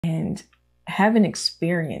and have an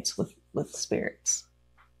experience with spirits.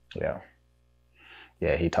 Yeah.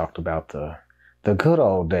 Yeah, he talked about the good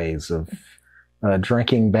old days of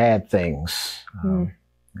drinking bad things.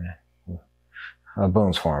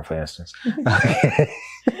 Boone's Farm, for instance.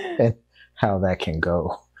 And how that can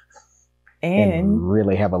go. And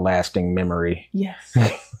really have a lasting memory. Yes.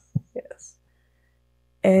 Yes.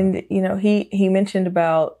 And, you know, he mentioned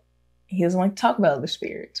about, he doesn't like to talk about other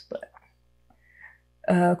spirits, but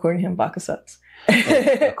according to him, vodka sucks.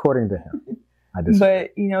 According to him. I disagree.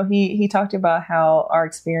 But, you know, he talked about how our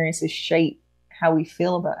experiences shape how we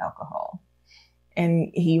feel about alcohol.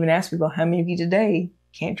 And he even asked people, how many of you today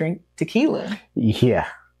can't drink tequila? Yeah.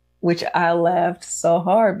 Which I laughed so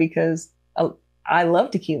hard because I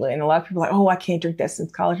love tequila. And a lot of people are like, oh, I can't drink that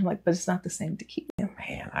since college. I'm like, but it's not the same tequila.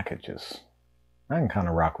 Man, I can kind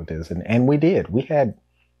of rock with this. And we did. We had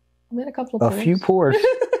a couple of few pours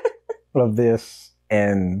of this,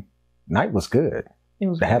 and night was good. It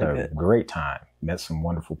was I had really a good. great time. Met some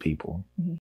wonderful people. Mm-hmm.